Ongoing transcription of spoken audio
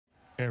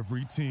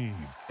Every team,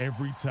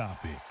 every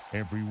topic,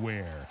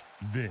 everywhere.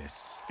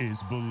 This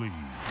is Believe.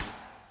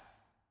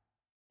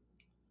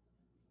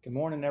 Good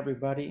morning,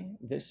 everybody.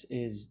 This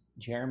is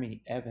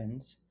Jeremy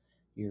Evans,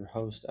 your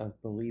host of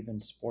Believe in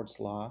Sports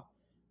Law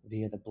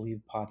via the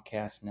Believe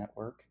Podcast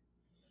Network.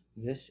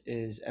 This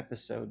is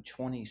episode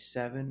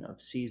 27 of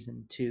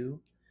season 2.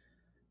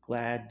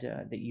 Glad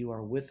that you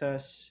are with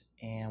us,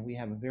 and we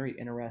have a very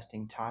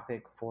interesting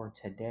topic for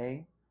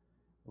today.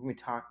 We're going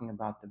to be talking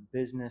about the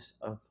business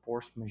of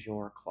force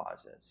majeure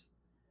clauses.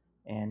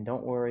 And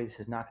don't worry, this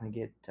is not going to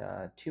get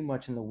too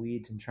much in the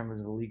weeds in terms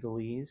of the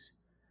legalese.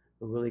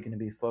 We're really going to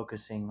be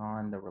focusing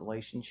on the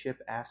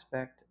relationship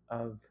aspect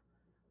of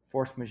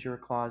force majeure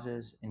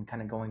clauses and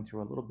kind of going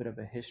through a little bit of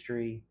a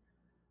history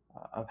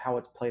of how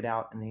it's played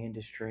out in the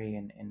industry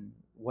and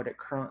what it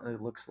currently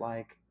looks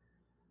like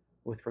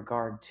with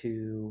regard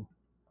to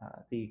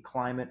the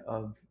climate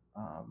of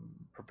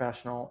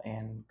professional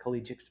and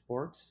collegiate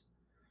sports.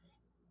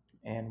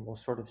 And we'll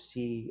sort of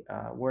see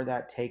where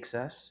that takes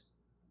us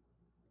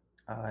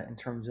in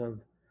terms of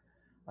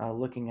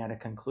looking at a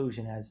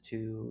conclusion as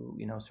to,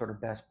 sort of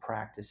best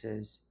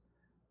practices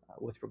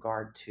with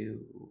regard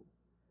to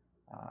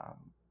um,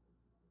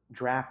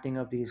 drafting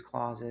of these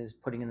clauses,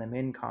 putting them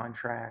in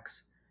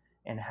contracts,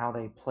 and how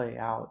they play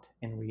out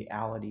in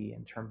reality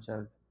in terms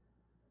of,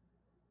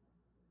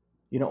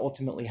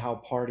 ultimately how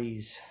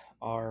parties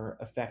are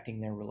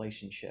affecting their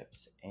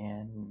relationships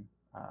and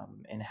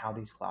how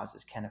these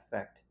clauses can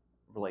affect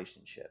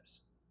relationships.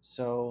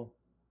 So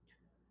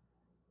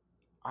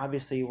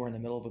obviously we're in the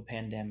middle of a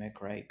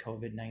pandemic, right?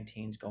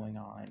 COVID-19 is going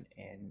on,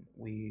 and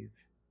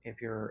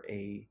if you're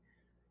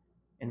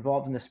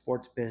involved in the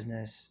sports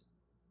business,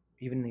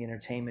 even the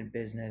entertainment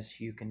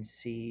business, you can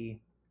see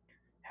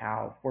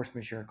how force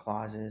majeure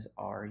clauses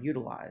are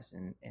utilized.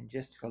 And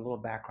just for a little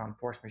background,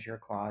 force majeure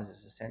clause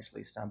is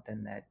essentially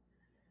something that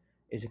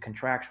is a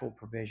contractual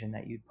provision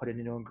that you put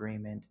into an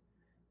agreement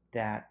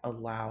that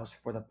allows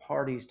for the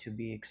parties to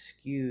be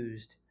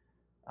excused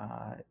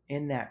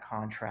in that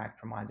contract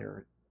from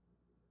either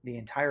the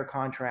entire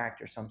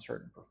contract or some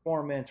certain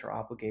performance or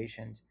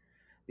obligations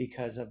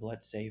because of,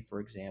 let's say, for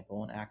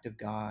example, an act of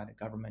God, a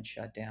government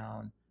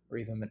shutdown, or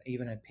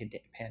even a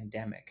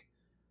pandemic.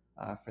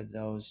 For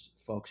those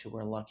folks who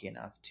were lucky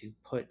enough to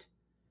put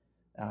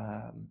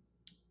um,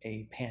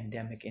 a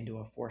pandemic into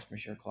a force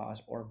majeure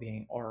clause, or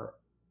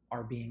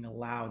are being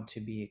allowed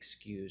to be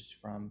excused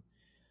from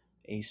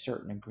a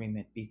certain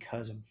agreement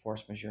because of a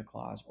force majeure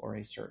clause or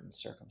a certain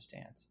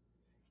circumstance.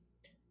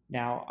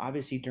 Now,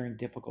 obviously, during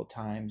difficult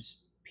times,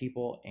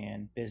 people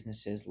and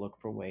businesses look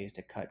for ways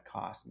to cut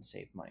costs and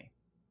save money.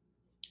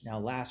 Now,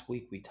 last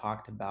week we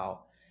talked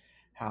about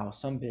how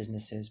some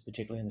businesses,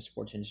 particularly in the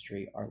sports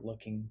industry, are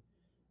looking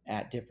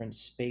at different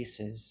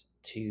spaces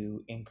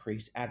to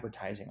increase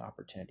advertising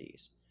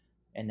opportunities.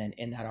 And then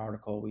in that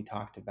article we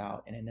talked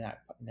about, and in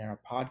our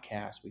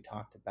podcast we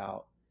talked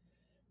about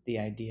the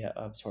idea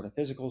of sort of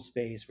physical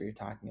space, where you're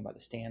talking about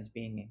the stands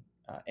being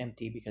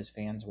empty because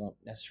fans won't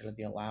necessarily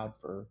be allowed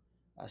for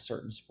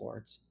certain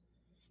sports,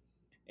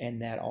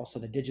 and that also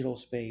the digital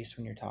space,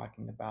 when you're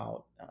talking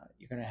about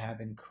you're going to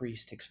have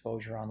increased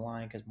exposure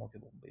online because more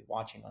people will be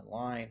watching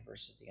online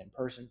versus the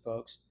in-person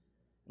folks.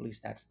 At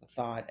least that's the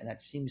thought, and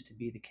that seems to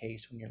be the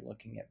case when you're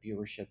looking at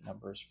viewership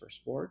numbers for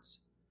sports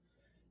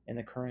in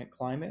the current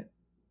climate.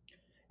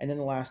 And then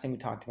the last thing we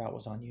talked about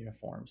was on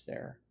uniforms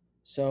there.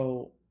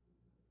 So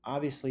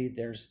obviously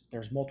there's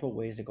multiple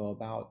ways to go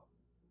about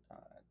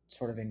uh,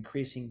 sort of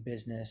increasing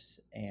business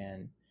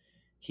and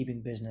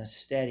keeping business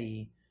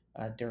steady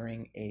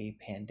during a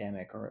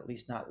pandemic, or at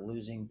least not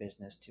losing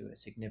business to a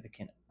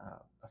significant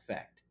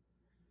effect.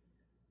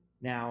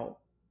 Now,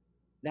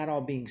 that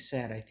all being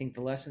said, I think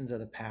the lessons of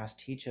the past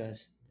teach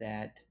us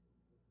that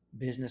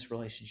business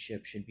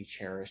relationships should be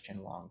cherished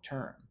and long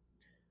term.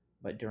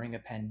 But during a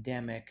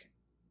pandemic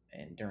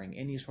and during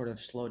any sort of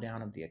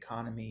slowdown of the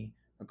economy,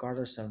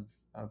 regardless of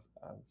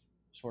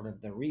sort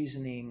of the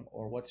reasoning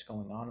or what's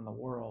going on in the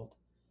world,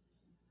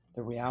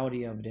 the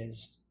reality of it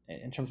is,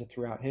 in terms of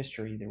throughout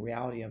history, the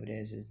reality of it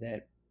is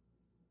that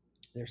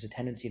there's a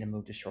tendency to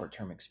move to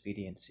short-term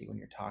expediency when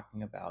you're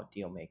talking about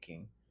deal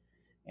making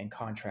and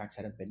contracts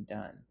that have been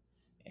done.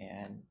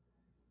 And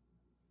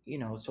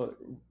so it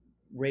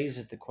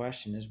raises the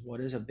question: is what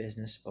is a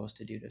business supposed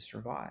to do to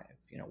survive?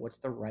 What's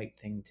the right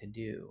thing to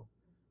do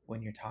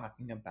when you're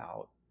talking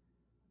about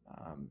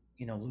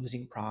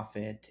losing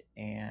profit?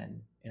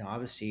 And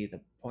obviously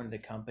the point of the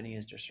company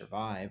is to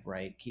survive,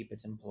 right? Keep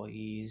its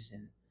employees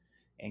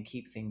and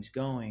keep things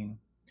going,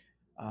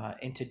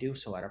 and to do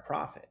so at a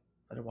profit.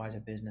 Otherwise,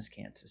 a business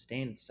can't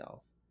sustain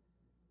itself.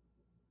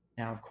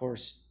 Now, of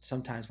course,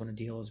 sometimes when a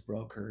deal is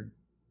brokered,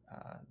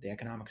 the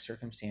economic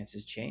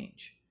circumstances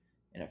change,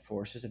 and it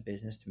forces a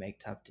business to make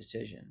tough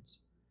decisions.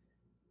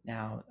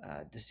 Now,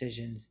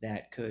 decisions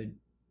that could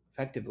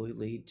effectively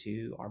lead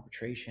to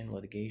arbitration,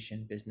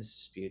 litigation, business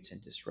disputes,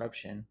 and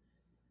disruption,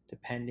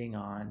 depending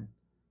on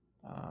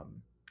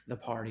the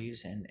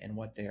parties and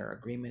what their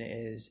agreement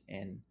is,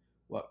 and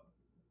what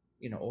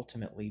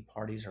ultimately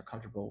parties are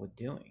comfortable with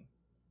doing.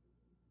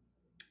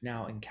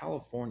 Now, in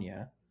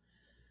California,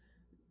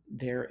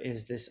 there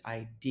is this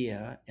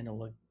idea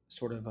in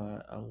sort of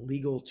a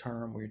legal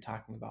term where you're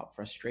talking about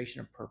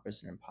frustration of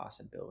purpose and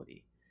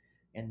impossibility.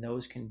 And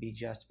those can be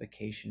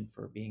justification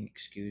for being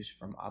excused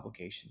from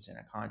obligations in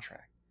a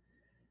contract.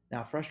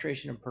 Now,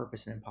 frustration of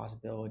purpose and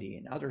impossibility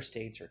in other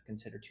states are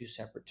considered two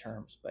separate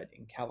terms, but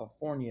in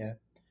California,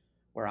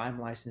 where I'm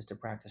licensed to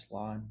practice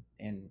law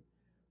and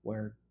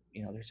where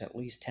there's at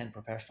least 10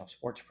 professional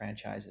sports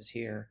franchises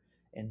here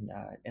in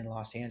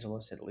Los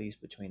Angeles, at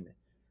least between the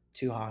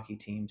two hockey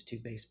teams, two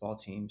baseball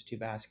teams, two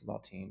basketball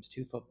teams,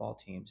 two football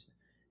teams,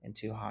 and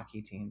two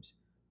hockey teams.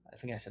 I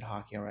think I said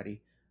hockey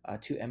already.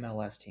 Two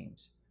MLS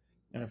teams,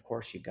 and of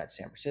course you've got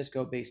San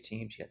Francisco-based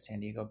teams, you got San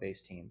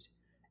Diego-based teams,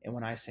 and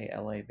when I say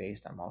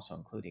LA-based, I'm also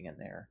including in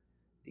there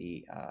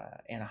the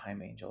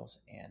Anaheim Angels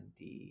and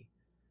the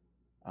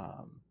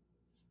um,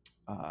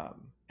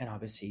 and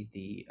obviously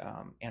the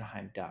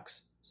Anaheim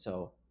Ducks.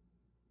 So,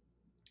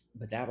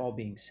 but that all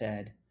being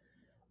said,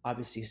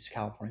 obviously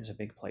California is a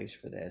big place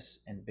for this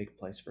and a big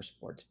place for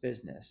sports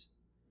business.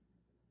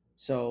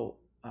 So,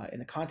 in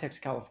the context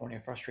of California,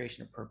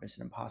 frustration of purpose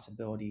and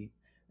impossibility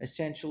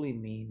essentially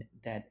mean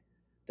that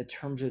the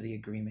terms of the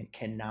agreement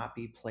cannot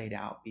be played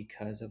out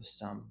because of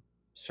some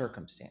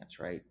circumstance,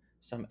 right?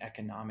 Some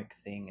economic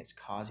thing is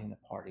causing the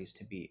parties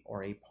to be,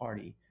 or a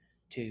party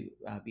to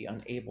be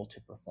unable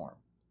to perform.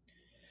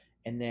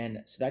 And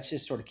then, so that's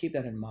just sort of keep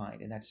that in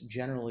mind. And that's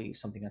generally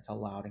something that's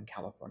allowed in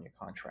California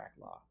contract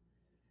law.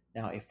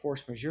 Now, a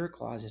force majeure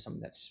clause is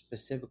something that's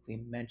specifically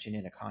mentioned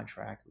in a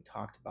contract. We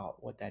talked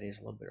about what that is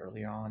a little bit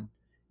earlier on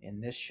in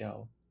this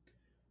show,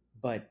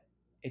 but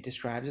it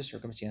describes a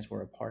circumstance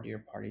where a party or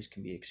parties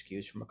can be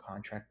excused from a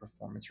contract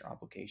performance or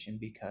obligation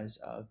because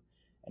of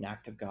an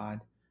act of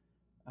God,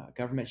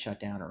 government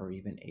shutdown, or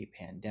even a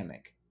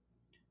pandemic.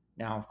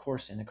 Now, of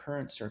course, in the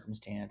current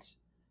circumstance,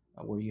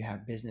 where you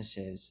have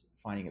businesses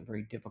finding it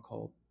very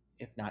difficult,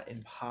 if not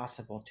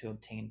impossible, to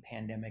obtain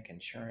pandemic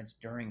insurance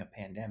during a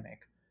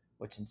pandemic,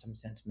 which in some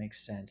sense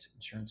makes sense.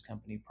 Insurance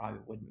company probably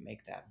wouldn't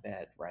make that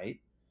bet, right?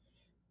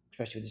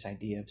 Especially with this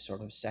idea of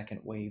sort of second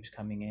waves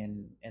coming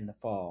in the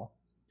fall.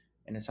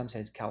 And in some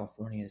sense,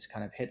 California has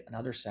kind of hit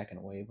another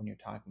second wave when you're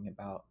talking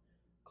about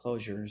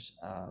closures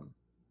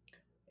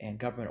and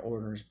government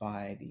orders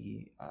by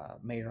the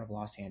mayor of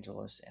Los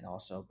Angeles and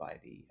also by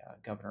the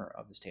governor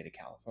of the state of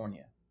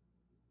California.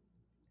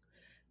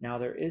 Now,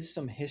 there is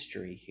some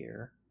history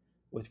here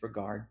with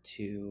regard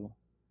to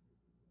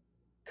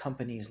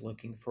companies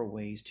looking for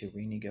ways to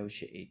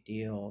renegotiate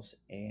deals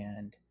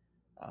and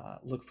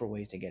look for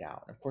ways to get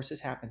out. And of course, this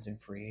happens in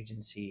free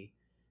agency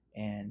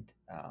and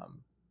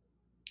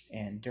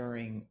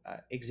during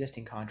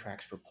existing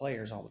contracts for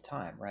players all the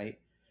time, right?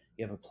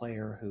 You have a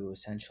player who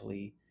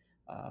essentially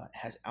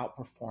has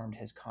outperformed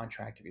his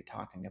contract if you're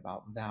talking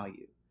about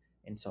value,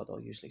 and so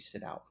they'll usually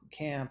sit out from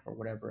camp or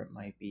whatever it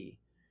might be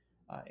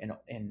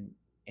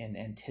in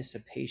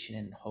anticipation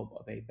and hope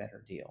of a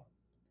better deal.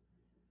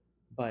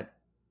 But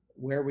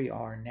where we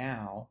are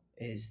now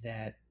is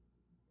that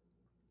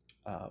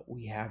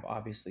we have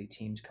obviously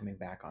teams coming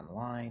back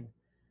online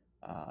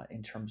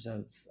in terms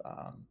of,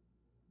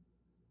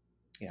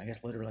 I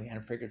guess literally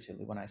and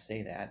figuratively when I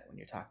say that, when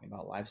you're talking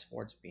about live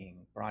sports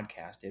being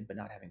broadcasted but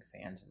not having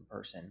fans in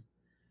person.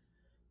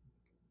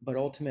 But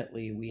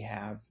ultimately, we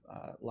have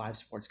live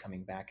sports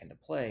coming back into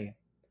play.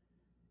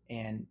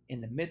 And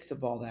in the midst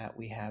of all that,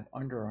 we have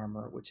Under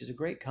Armour, which is a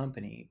great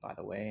company, by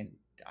the way, and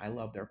I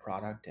love their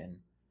product, and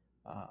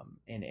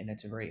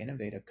it's a very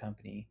innovative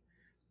company.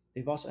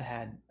 They've also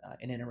had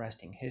an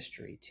interesting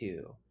history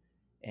too,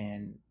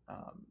 and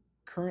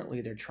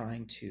currently they're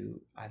trying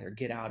to either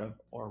get out of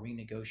or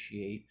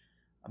renegotiate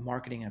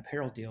marketing and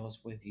apparel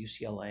deals with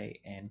UCLA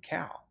and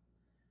Cal.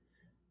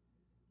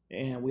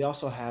 And we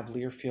also have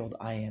Learfield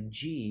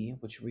IMG,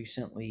 which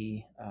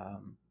recently,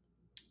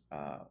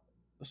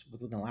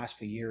 within the last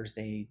few years,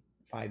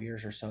 5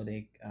 years or so,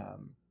 they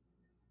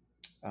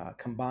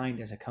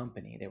combined as a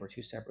company. They were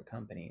two separate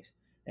companies.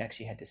 They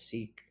actually had to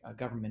seek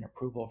government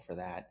approval for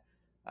that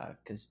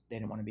because they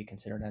didn't want to be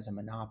considered as a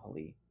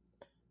monopoly.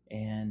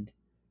 And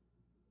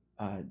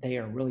they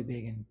are really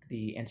big in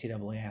the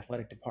NCAA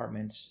athletic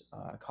departments,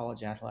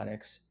 college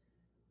athletics,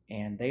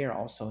 and they are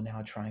also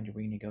now trying to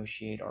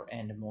renegotiate or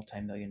end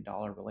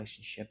multi-million-dollar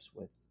relationships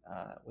with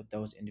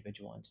those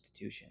individual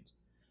institutions.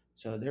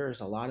 So there is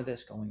a lot of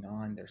this going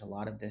on. There's a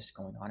lot of this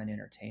going on in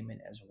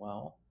entertainment as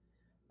well.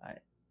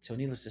 So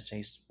needless to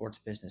say, sports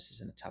business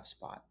is in a tough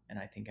spot, and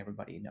I think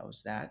everybody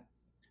knows that.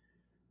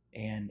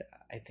 And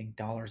I think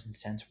dollars and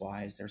cents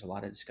wise, there's a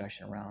lot of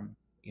discussion around,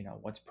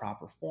 what's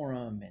proper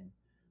forum and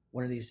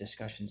when are these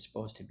discussions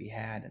supposed to be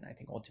had. And I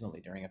think ultimately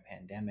during a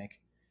pandemic,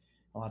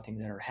 a lot of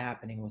things that are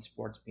happening with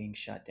sports being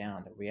shut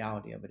down, the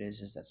reality of it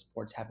is that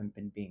sports haven't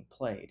been being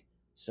played.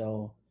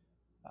 So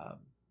um,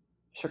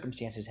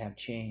 circumstances have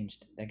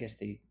changed. I guess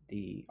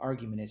the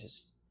argument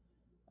is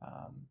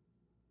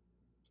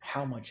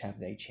how much have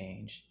they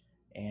changed,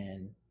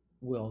 and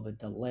will the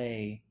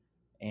delay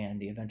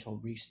and the eventual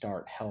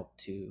restart help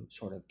to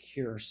sort of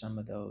cure some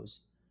of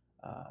those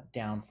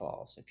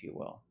downfalls, if you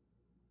will?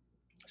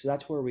 So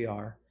that's where we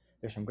are.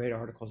 There's some great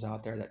articles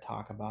out there that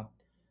talk about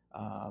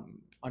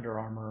Under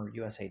Armour.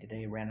 USA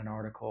Today ran an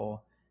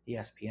article.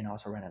 ESPN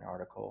also ran an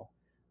article.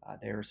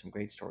 There are some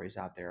great stories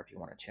out there if you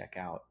want to check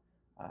out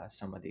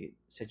some of the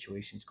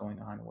situations going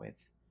on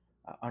with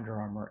Under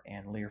Armour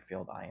and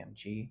Learfield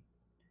IMG.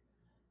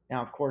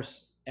 Now, of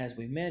course, as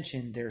we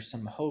mentioned, there's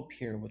some hope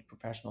here with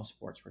professional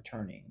sports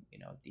returning.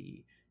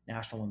 The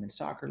National Women's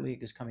Soccer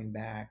League is coming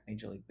back,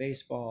 Major League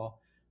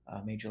Baseball,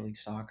 Major League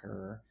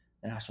Soccer,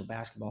 the National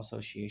Basketball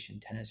Association,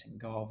 tennis and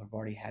golf have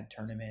already had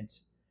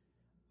tournaments.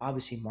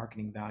 Obviously,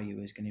 marketing value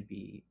is going to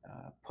be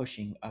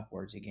pushing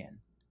upwards again.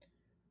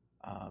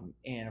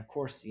 And of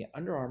course, the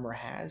Under Armour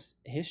has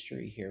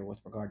history here with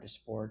regard to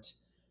sports,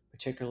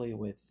 particularly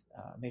with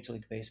Major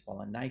League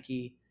Baseball and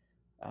Nike.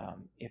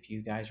 If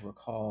you guys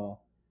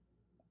recall,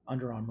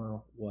 Under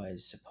Armour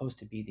was supposed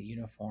to be the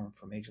uniform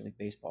for Major League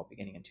Baseball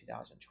beginning in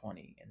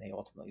 2020, and they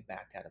ultimately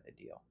backed out of the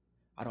deal.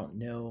 I don't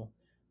know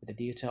what the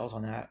details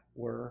on that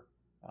were.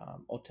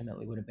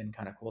 Ultimately, would have been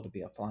kind of cool to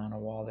be a fly on a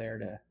wall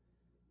there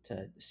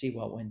to see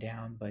what went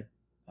down, but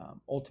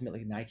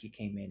ultimately Nike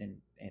came in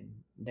and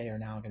they are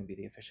now going to be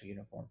the official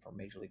uniform for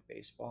Major League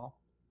Baseball,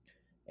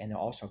 and they're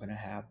also going to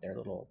have their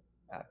little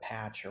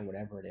patch or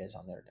whatever it is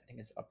on their, I think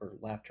it's upper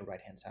left or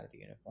right hand side of the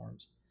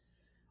uniforms.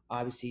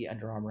 Obviously,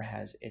 Under Armour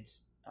has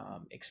its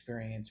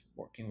experience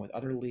working with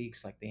other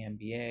leagues like the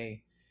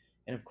NBA,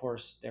 and of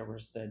course there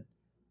was the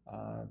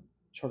uh,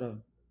 sort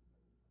of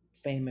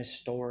famous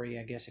story,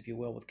 I guess, if you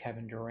will, with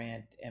Kevin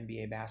Durant,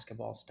 NBA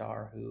basketball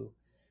star, who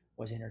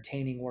was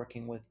entertaining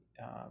working with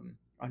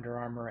Under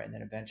Armour and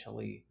then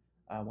eventually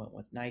went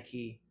with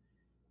Nike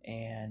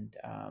and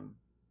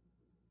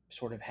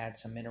sort of had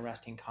some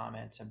interesting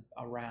comments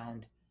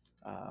around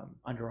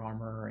Under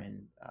Armour.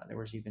 And there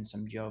was even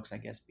some jokes, I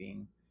guess,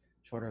 being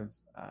sort of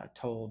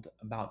told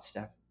about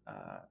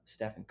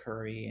Stephen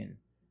Curry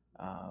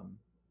um,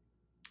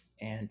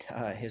 and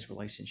his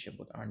relationship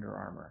with Under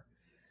Armour.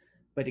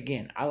 But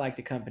again, I like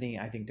the company.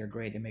 I think they're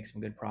great. They make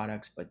some good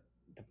products, but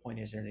the point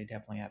is they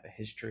definitely have a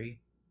history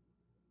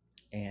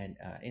and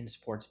in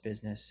sports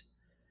business,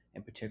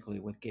 and particularly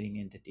with getting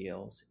into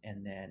deals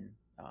and then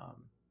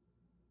um,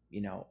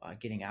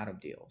 getting out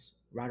of deals.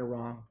 Right or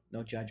wrong,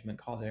 no judgment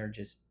call there.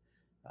 Just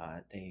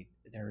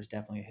there is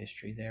definitely a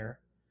history there.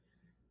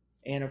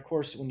 And of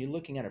course, when you're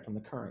looking at it from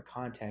the current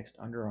context,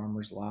 Under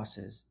Armour's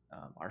losses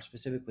are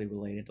specifically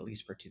related, at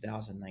least for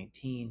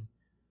 2019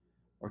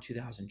 or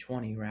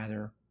 2020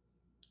 rather,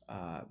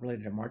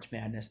 related to March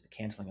Madness, the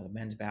canceling of the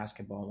men's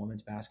basketball and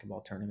women's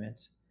basketball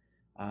tournaments,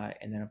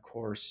 and then of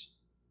course,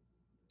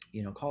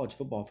 college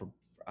football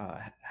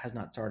has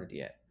not started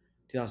yet.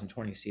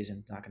 2020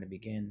 season is not going to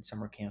begin.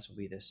 Summer camps will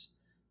be this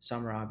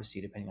summer, obviously,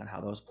 depending on how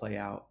those play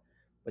out.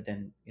 But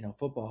then,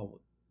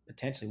 football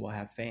potentially will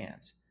have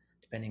fans,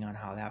 depending on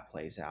how that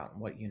plays out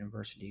and what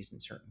universities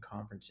and certain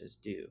conferences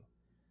do.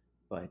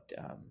 But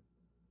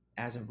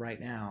as of right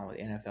now,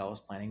 the NFL is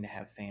planning to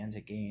have fans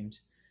at games,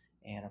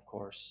 and of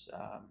course,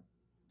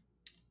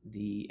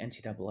 the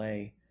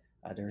NCAA.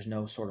 There's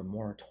no sort of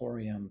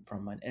moratorium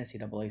from an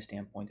NCAA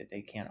standpoint that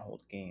they can't hold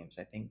games.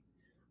 I think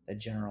the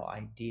general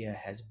idea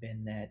has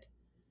been that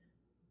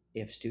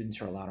if students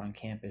are allowed on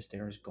campus,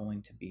 there's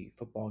going to be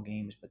football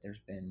games, but there's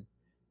been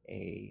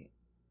a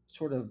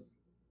sort of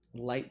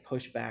light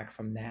pushback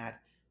from that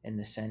in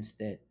the sense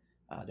that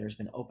there's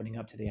been opening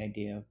up to the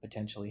idea of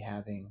potentially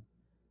having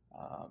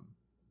um,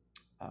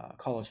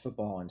 college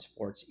football and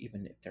sports,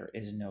 even if there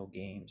is no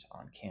games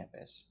on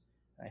campus.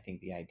 And I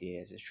think the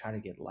idea is try to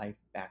get life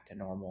back to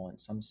normal in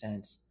some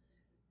sense.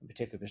 In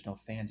particular, if there's no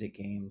fans at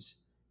games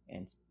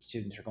and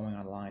students are going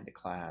online to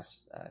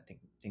class, I think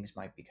things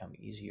might become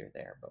easier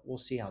there. But we'll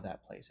see how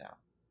that plays out.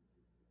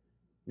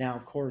 Now,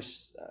 of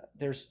course,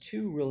 there's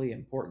two really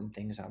important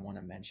things I want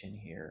to mention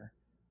here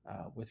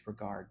with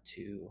regard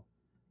to,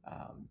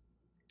 um,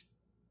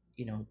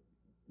 you know,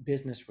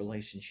 business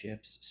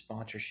relationships,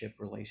 sponsorship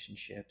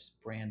relationships,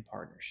 brand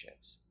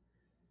partnerships.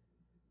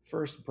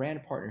 First,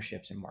 brand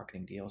partnerships and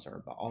marketing deals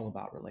are all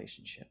about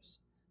relationships.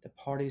 The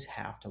parties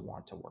have to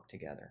want to work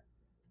together.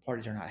 The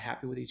parties are not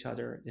happy with each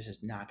other. This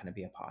is not going to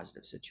be a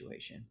positive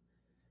situation.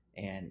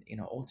 And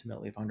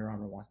ultimately, if Under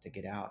Armour wants to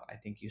get out, I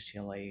think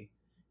UCLA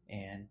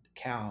and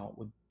Cal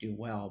would do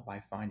well by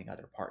finding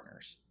other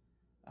partners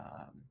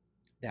um,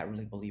 that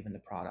really believe in the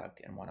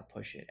product and want to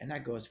push it. And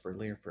that goes for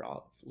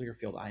Learfield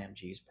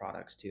IMG's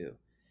products too,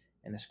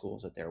 and the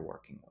schools that they're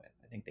working with.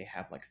 I think they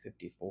have like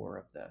 54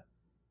 of the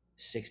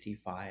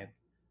 65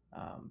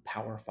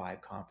 Power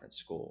Five conference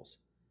schools,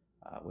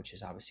 which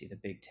is obviously the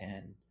Big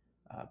Ten,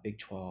 Big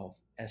 12,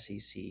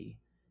 SEC,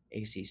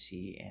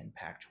 ACC, and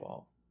Pac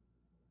 12.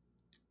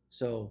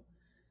 So,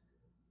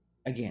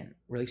 again,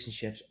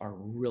 relationships are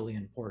really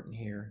important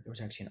here. There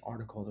was actually an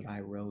article that I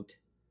wrote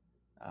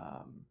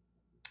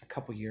a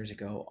couple years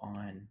ago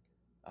on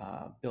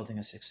building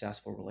a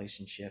successful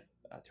relationship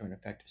through an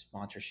effective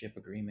sponsorship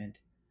agreement,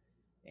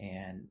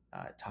 and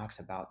talks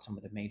about some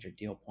of the major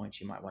deal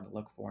points you might want to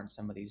look for in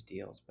some of these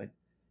deals. But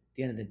at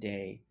the end of the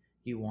day,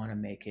 you want to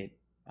make it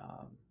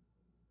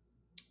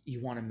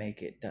you want to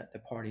make it that the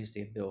parties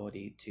the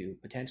ability to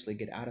potentially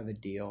get out of a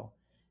deal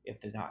if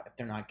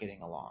they're not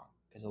getting along,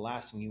 because the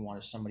last thing you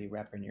want is somebody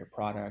repping your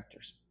product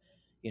or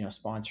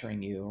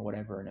sponsoring you or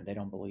whatever, and if they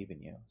don't believe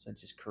in you, so it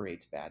just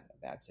creates a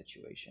bad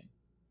situation.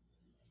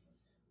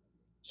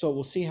 So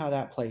we'll see how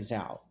that plays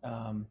out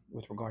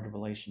with regard to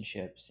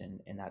relationships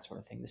and that sort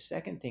of thing. The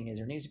second thing is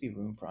there needs to be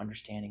room for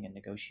understanding and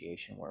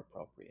negotiation where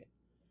appropriate,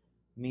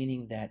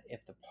 meaning that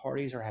if the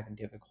parties are having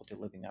difficulty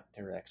living up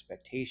to their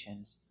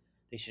expectations,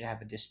 they should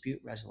have a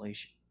dispute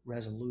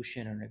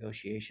resolution or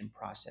negotiation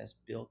process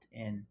built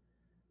in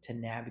to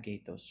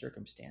navigate those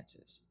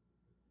circumstances.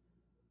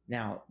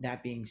 Now,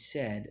 that being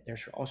said, there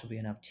should also be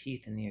enough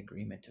teeth in the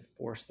agreement to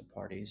force the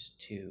parties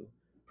to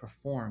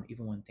perform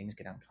even when things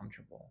get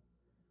uncomfortable.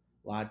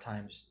 A lot of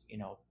times,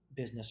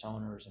 business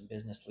owners and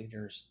business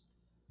leaders,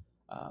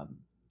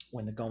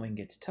 when the going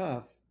gets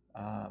tough,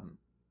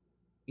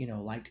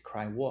 like to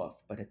cry wolf.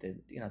 But at the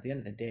end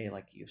of the day,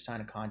 like, you've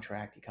signed a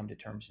contract, you come to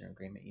terms and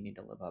agreement, you need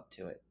to live up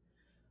to it,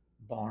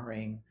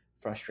 barring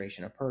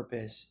frustration of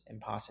purpose,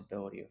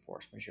 impossibility of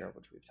force majeure,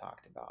 which we've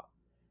talked about.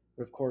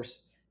 But of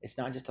course, it's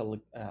not just a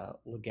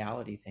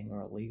legality thing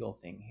or a legal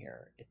thing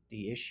here.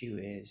 The issue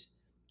is,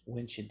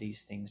 when should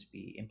these things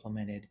be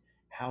implemented?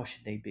 How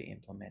should they be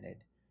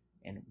implemented?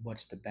 And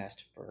what's the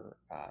best for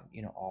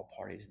all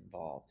parties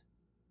involved?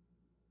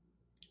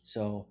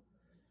 So,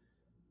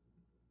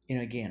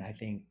 again, I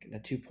think the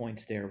 2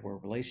 points there were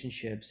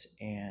relationships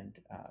and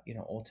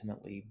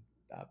ultimately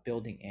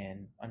building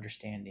in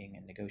understanding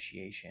and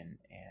negotiation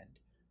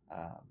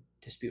and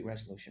dispute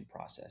resolution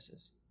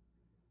processes.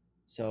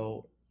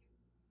 So,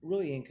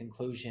 really, in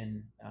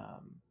conclusion,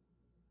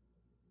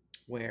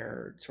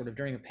 where sort of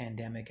during a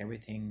pandemic,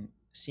 everything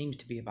seems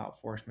to be about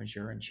force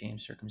majeure and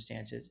changed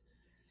circumstances,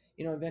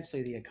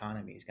 eventually the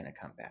economy is going to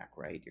come back,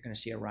 right? You're going to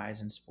see a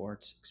rise in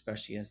sports,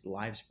 especially as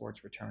live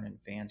sports return and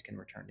fans can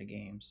return to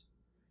games.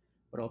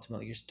 But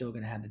ultimately, you're still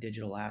going to have the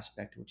digital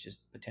aspect, which is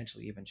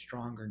potentially even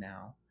stronger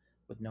now,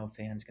 with no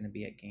fans going to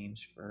be at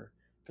games for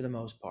the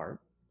most part.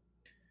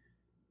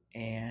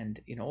 And,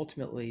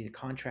 ultimately, the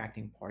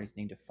contracting parties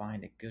need to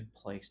find a good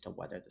place to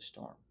weather the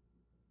storm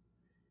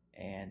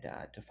and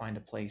to find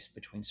a place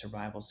between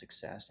survival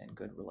success and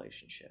good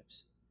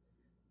relationships.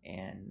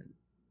 And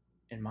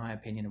in my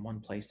opinion, one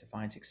place to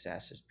find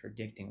success is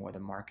predicting where the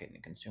market and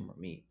the consumer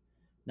meet.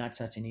 Not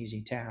such an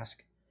easy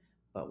task,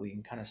 but we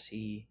can kind of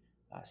see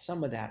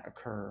some of that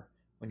occur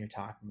when you're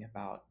talking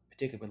about,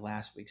 particularly with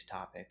last week's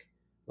topic,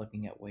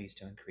 looking at ways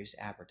to increase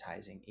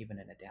advertising even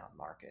in a down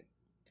market.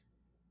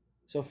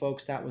 So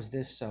folks, that was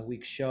this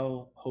week's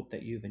show. Hope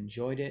that you've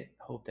enjoyed it.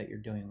 Hope that you're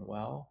doing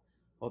well.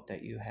 Hope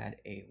that you had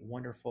a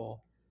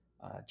wonderful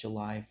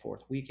July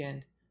 4th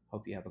weekend.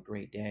 Hope you have a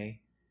great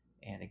day.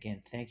 And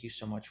again, thank you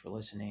so much for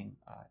listening.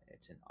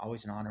 It's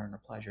always an honor and a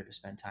pleasure to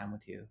spend time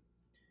with you.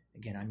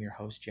 Again, I'm your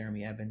host,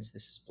 Jeremy Evans.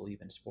 This is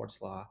Believe in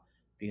Sports Law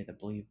via the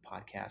Believe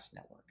Podcast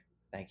Network.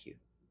 Thank you.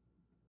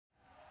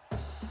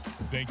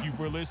 Thank you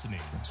for listening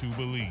to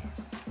Believe.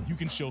 You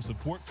can show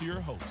support to your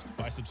host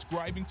by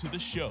subscribing to the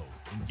show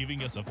and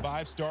giving us a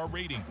 5-star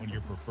rating on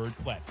your preferred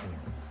platform.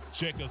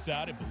 Check us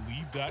out at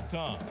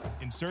Believe.com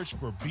and search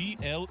for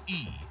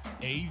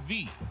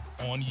BLEAV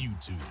on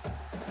YouTube.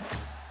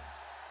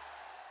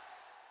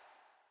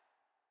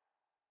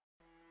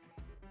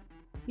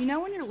 You know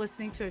when you're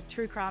listening to a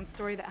true crime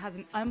story that has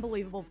an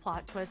unbelievable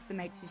plot twist that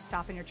makes you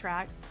stop in your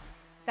tracks?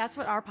 That's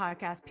what our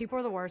podcast, People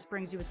Are the Worst,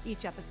 brings you with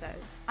each episode.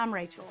 I'm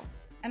Rachel.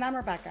 And I'm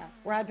Rebecca.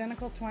 We're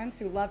identical twins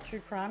who love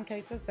true crime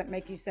cases that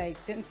make you say,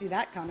 didn't see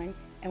that coming,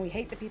 and we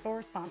hate the people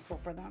responsible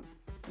for them.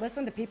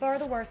 Listen to People Are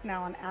the Worst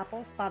now on Apple,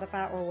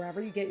 Spotify, or wherever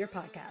you get your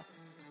podcasts.